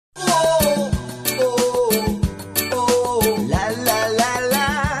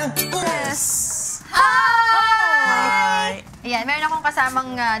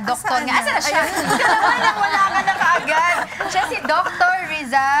doktor nga. Asa na siya? Wala ka na kaagad. Siya si Dr.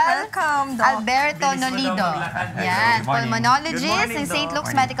 Rizal. Welcome, Doc. Alberto Nolido. Yan, pulmonologist ng St.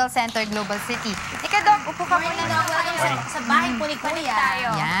 Luke's Medical Center, Global City. Ika, Doc, upo ka muna. Sa bahay po ni Kuya.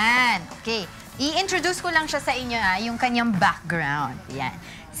 Yan. Okay. I-introduce ko lang siya sa inyo, yung kanyang background. Yan.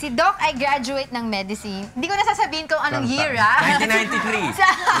 Si Doc ay graduate ng medicine. Hindi ko na sasabihin kung anong year, 1993.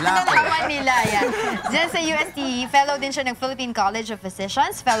 Nalaman nila, yan. Diyan sa UNTV, fellow din siya ng Philippine College of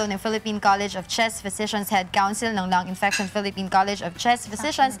Physicians, fellow ng Philippine College of Chest Physicians, Head Council ng Lung Infection Philippine College of Chest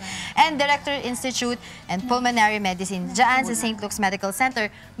Physicians, and Director Institute and Pulmonary Medicine diyan sa St. Luke's Medical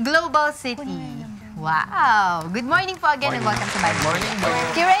Center, Global City. Wow! Good morning po again and welcome to my morning.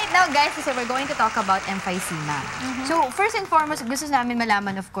 Okay, right now guys, kasi we're going to talk about emphysema. So, first and foremost, gusto namin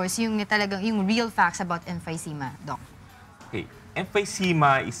malaman, of course, yung talagang yung real facts about emphysema, Doc. Okay,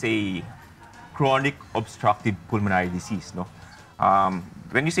 emphysema is a chronic obstructive pulmonary disease, no?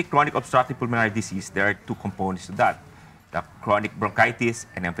 When you say chronic obstructive pulmonary disease, there are two components to that: the chronic bronchitis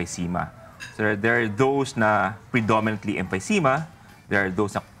and emphysema. So there are those na predominantly emphysema, there are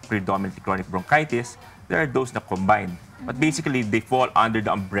those na predominantly chronic bronchitis, there are those na combined. But basically, they fall under the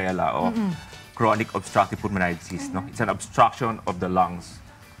umbrella of chronic obstructive pulmonary disease. No? It's an obstruction of the lungs.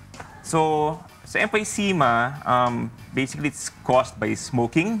 So, sa emphysema, basically it's caused by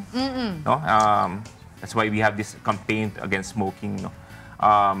smoking. No? That's why we have this campaign against smoking. No?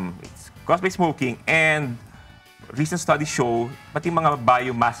 It's caused by smoking, and recent studies show pati mga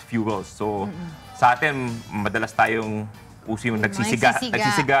biomass fuels. So, sa atin, madalas tayong uso yung nagsisiga,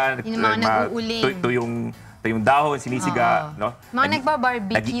 yung mga nag-uuling. Yung dahon, sinisiga, no? Mga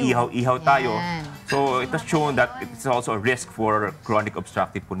nagba-barbecue. Nag-iihaw-ihaw tayo. So, it has shown that it's also a risk for chronic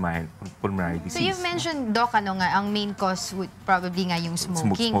obstructive pulmonary disease. So, you've mentioned, Doc, ang main cause would probably nga yung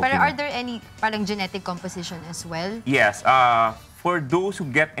smoking. Pero are there any parang genetic composition as well? Yes. For those who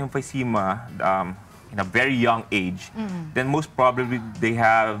get emphysema, in a very young age, then most probably they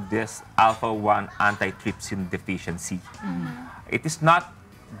have this alpha-1 antitrypsin deficiency. It is not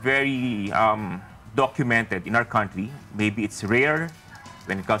very documented in our country. Maybe it's rare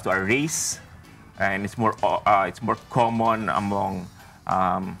when it comes to our race, and it's more common among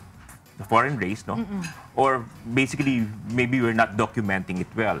the foreign race, no? Or basically, maybe we're not documenting it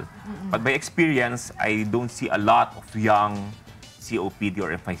well. But by experience, I don't see a lot of young COPD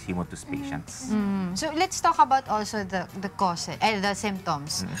or emphysematous patients. So let's talk about also the causes, the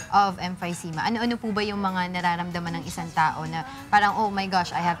symptoms of emphysema. Ano-ano po ba yung mga nararamdaman ng isang tao na parang, oh my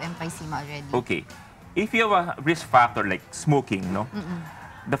gosh, I have emphysema already? Okay. If you have a risk factor like smoking, no,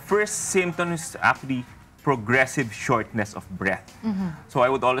 the first symptom is actually progressive shortness of breath. So I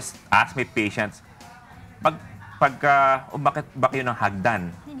would always ask my patients, pagka umakit ba kayo ng hagdan,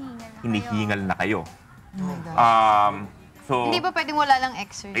 hinihingal na kayo. So, hindi ba pwedeng wala lang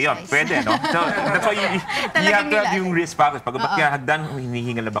exercise? Ayun, pwede, no? So, that's why you have to have yung risk factors. Pag hagdan,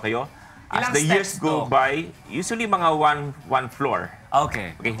 hinihingal na ba kayo? As the years go by, usually mga one floor.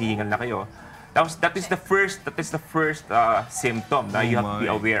 Okay. Okay, hinihingal na kayo. That is the first symptom na you have to be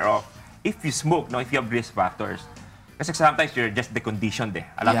aware of. If you smoke, no, if you have risk factors. Kasi sometimes you're just deconditioned eh.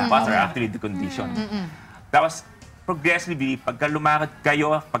 A lot of us are actually deconditioned. Tapos, progressively, pagka lumakad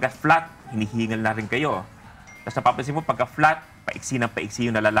kayo, pagka flat, hinihingal na rin kayo. Tapos napapansin mo, pagka-flat, paiksi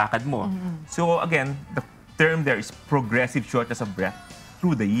yung nalalakad mo. So again, the term there is progressive shortness of breath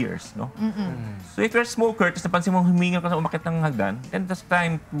through the years, no? So if you're a smoker, tapos napansin mo humingal ka sa umakit ng hagdan, then that's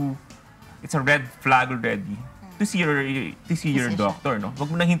time to, it's a red flag already to see your doctor, no? Huwag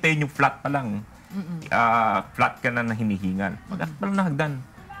mo nang hintayin yung flat pa lang. Flat ka na hinihingal. Pag-akit pa lang ng hagdan,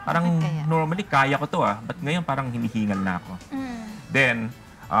 parang normally kaya ko to but ngayon parang hinihingal na ako. Then,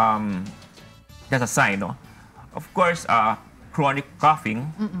 that's a sign, no? Of course, chronic coughing,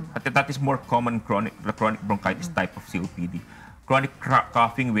 but that is more common the chronic bronchitis type of COPD. Chronic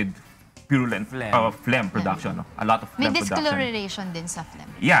coughing with purulent phlegm production. No? A lot of phlegm production. May discoloration din sa phlegm.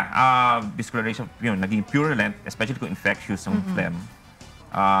 Yeah, discoloration, naging purulent, especially kung infectious ang phlegm.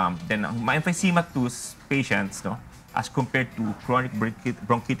 Then, ang emphysema-tous patients, no, as compared to chronic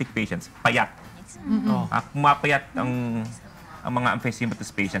bronchitic patients, payat. Kumapayat ang mga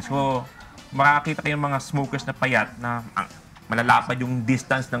emphysema-tous patients. So, makakita kayo ng mga smokers na payat na malalapad yung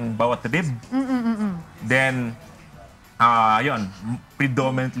distance ng bawat rib. Then, yun,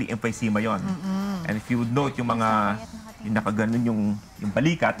 predominantly emphysema yun. And if you would note, yung mga yung nakaganon yung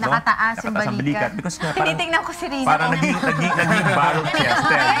balikat, no? Nakataas yung balikat. Because parang, tinitingnan ko si Rizal. Parang naging barrel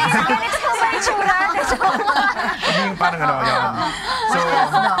chested. Naging parang ano, yun. So,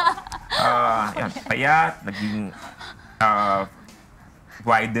 yun, payat, naging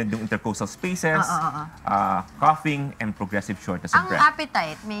widened yung intercostal spaces, coughing, and progressive shortness of Ang breath.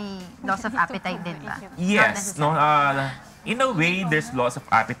 appetite, may loss of appetite din ba? Yes, no. In a way, there's loss of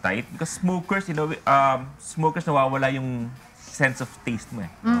appetite because smokers, smokers nawawala yung sense of taste mo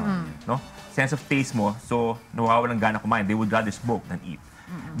eh. No? Sense of taste mo, so nawawalan gana kumain. They would rather smoke than eat.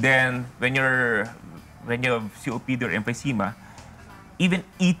 Then when you have COPD or emphysema, even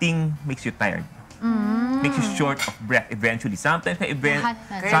eating makes you tired. Makes you short of breath eventually. Sometimes Kaya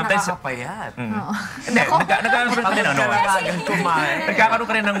sometimes nakakapayat. hindi, nagkakaroon ka rin nagkakaroon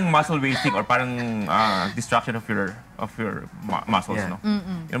ka rin ng muscle wasting or parang destruction of your muscles, no?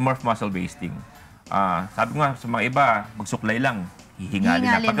 Yung more muscle wasting. Sabi ko nga sa mga iba, magsuklay lang, hihingalin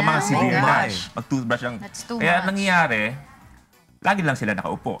na. Pagka mga severe na, mag-toothbrush lang. Kaya nangyayari, lagi lang sila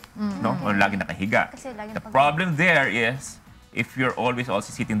nakaupo, no? Or lagi nakahiga. The problem there is, if you're always also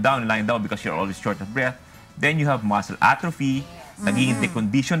sitting down, lying down because you're always short of breath, then you have muscle atrophy, naging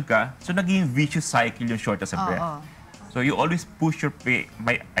decondition ka, so naging vicious cycle yung shortness of breath. So you always push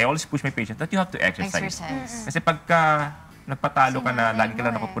I always push my patients that you have to exercise. Kasi pagka nagpatalo ka na, lagi ka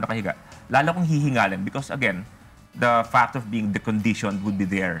lang nakaupo nakahiga, lalo kong hihingalin because again, the factor of being deconditioned would be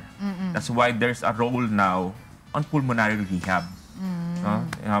there. That's why there's a role now on pulmonary rehab.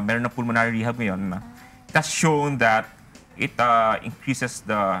 Meron na pulmonary rehab ngayon na it has shown that it increases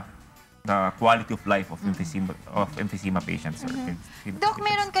the quality of life of emphysema patients. Dok,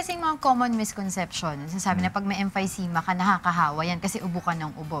 meron kasing mga common misconception. Sasabi na pag may emphysema ka, nakakahawa yan kasi ubo ka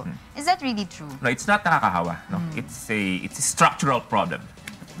ng ubo. Is that really true? No, it's not nakakahawa. No? It's a structural problem.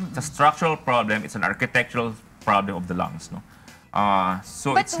 It's a structural problem. It's an architectural problem of the lungs. No?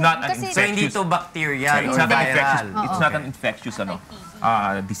 So But it's not an kasi- infectious... So hindi ito bacterial It's or not an viral. infectious. It's not an infectious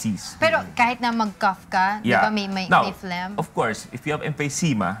disease. Pero kahit na mag-cough ka, di ba may phlegm? Of course, if you have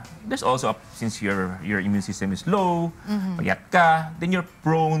emphysema, there's also, since your immune system is low, payat ka, then you're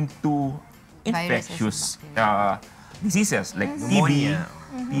prone to infectious diseases like Pneumonia.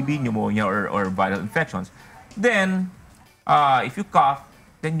 TB, pneumonia, or viral infections. Then, if you cough,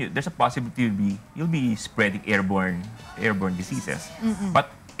 then there's a possibility you'll be spreading airborne diseases. But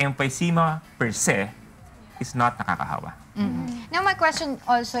emphysema per se is not nakakahawa. Now my question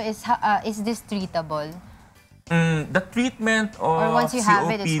also is this treatable? The treatment Or of once you have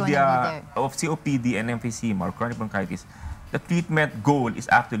it, it's going to be there. COPD and emphysema or chronic bronchitis, the treatment goal is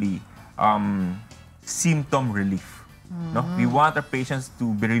actually symptom relief. No? We want our patients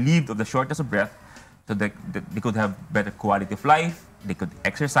to be relieved of the shortness of breath so that they could have better quality of life, they could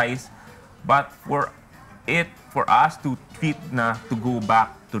exercise. But for us to treat to go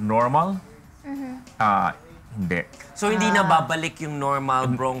back to normal, hindi. So hindi na babalik yung normal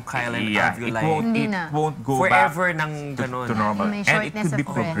bronchial and alveoli. It won't go forever back ng ganun. to normal. May And it shortness could be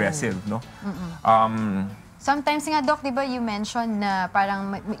of breath. progressive, no? Sometimes nga, Doc, di ba you mentioned na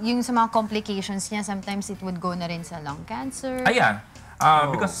parang yung sa mga complications niya, sometimes it would go na rin sa lung cancer. Yeah.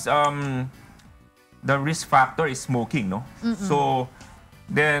 Because the risk factor is smoking, no? So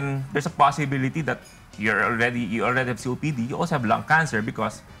then there's a possibility that you already have COPD, you also have lung cancer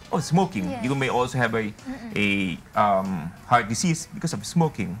because of smoking. Yes. You may also have a heart disease because of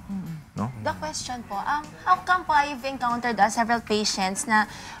smoking. No? The question po, how come po you've encountered several patients na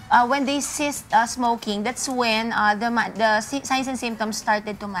when they ceased smoking, that's when the signs and symptoms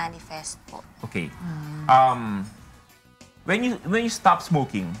started to manifest po? Okay. When you stop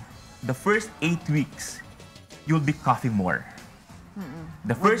smoking, the first 8 weeks, you'll be coughing more.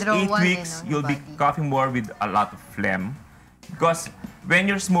 The first 8 Withdrawal weeks, no, you'll be body. coughing more with a lot of phlegm. Because when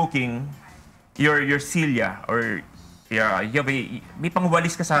you're smoking, your cilia or you have may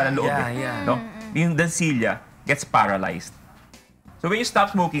pangwalis ka sa loob. No? Yung the cilia gets paralyzed. So when you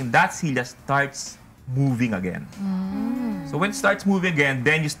stop smoking, that cilia starts moving again. So when it starts moving again,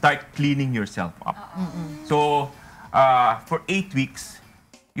 then you start cleaning yourself up. So for 8 weeks,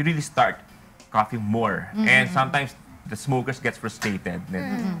 you really start coughing more. And sometimes the smokers get frustrated.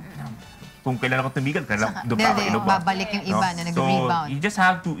 Kung kailan ako tumigil, kailan doon pa ako inubo. Babalik yung iba na nag-rebound. So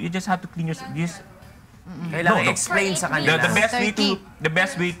you just have to clean yourself. Kailangan explain sa kanila. The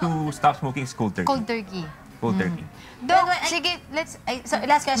best way to stop smoking is cold turkey. Cold turkey. Cold turkey. Doc, sige, let's... So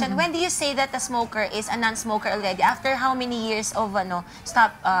last question, when do you say that a smoker is a non-smoker already? After how many years of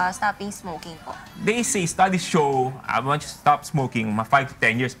stopping smoking po? They say, studies show, once you stop smoking, 5 to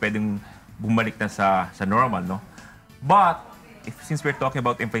 10 years, pwedeng bumalik na sa normal, no? But, since we're talking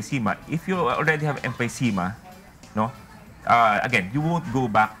about emphysema, if you already have emphysema, no, again, you won't go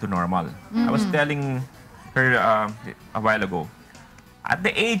back to normal. I was telling her a while ago, at the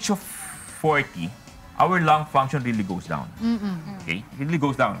age of 40, our lung function really goes down. Okay? It really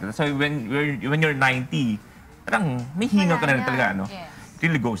goes down. So when you're 90, parang may hinga ka na rin talaga, no? Yes.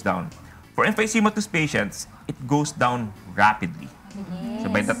 really goes down. For emphysematous patients, it goes down rapidly. So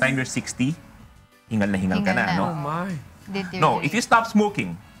by the time you're 60, hingal na ka na, no? Oh my. No, if you stop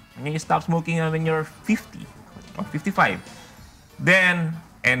smoking, when you stop smoking when you're 50 or 55, then,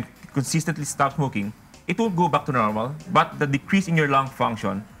 and consistently stop smoking, it will go back to normal, but the decrease in your lung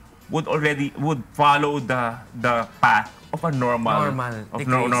function would follow the path of a normal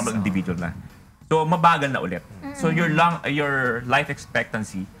individual na. So mabagal na ulit. So your life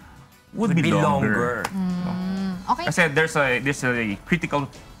expectancy would be longer. Okay. Kasi there's a critical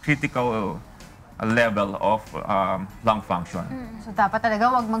level of lung function. So dapat talaga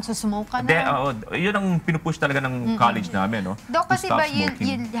wag magsusmoke ka na. Yun ang pinupush talaga ng college namin, no? Dok, kasi ba you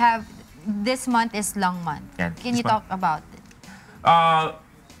have, this month is lung month. Yeah, Can you talk about it?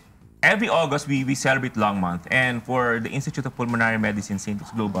 Every August, we celebrate Lung Month. And for the Institute of Pulmonary Medicine, St.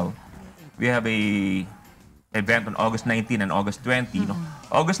 Luke's Global, we have a event on August 19 and August 20. No?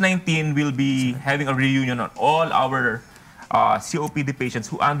 August 19, we'll be having a reunion on all our COPD patients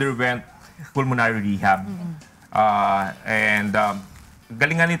who underwent pulmonary rehab.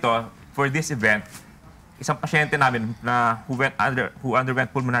 Galingan nito, for this event, isang pasyente namin na who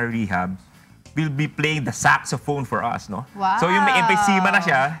underwent pulmonary rehab will be playing the saxophone for us, no? Wow. So yung may emphysema na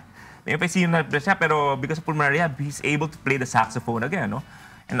siya, pero because of pulmonary rehab, he's able to play the saxophone again, no?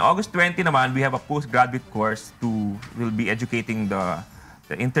 And August 20 naman, we have a postgraduate course will be educating the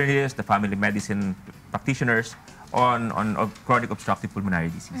internists, the family medicine practitioners on chronic obstructive pulmonary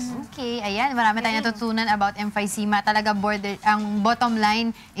disease. Okay, ayan. Marami tayong natutunan about emphysema. Talaga ang bottom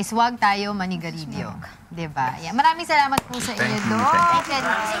line is wag tayo manigarilyo. Diba? Ayan. Maraming salamat po sa inyo, Doc.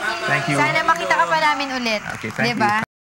 Thank you. Sana makita ka pa namin ulit. Okay, thank you. Diba?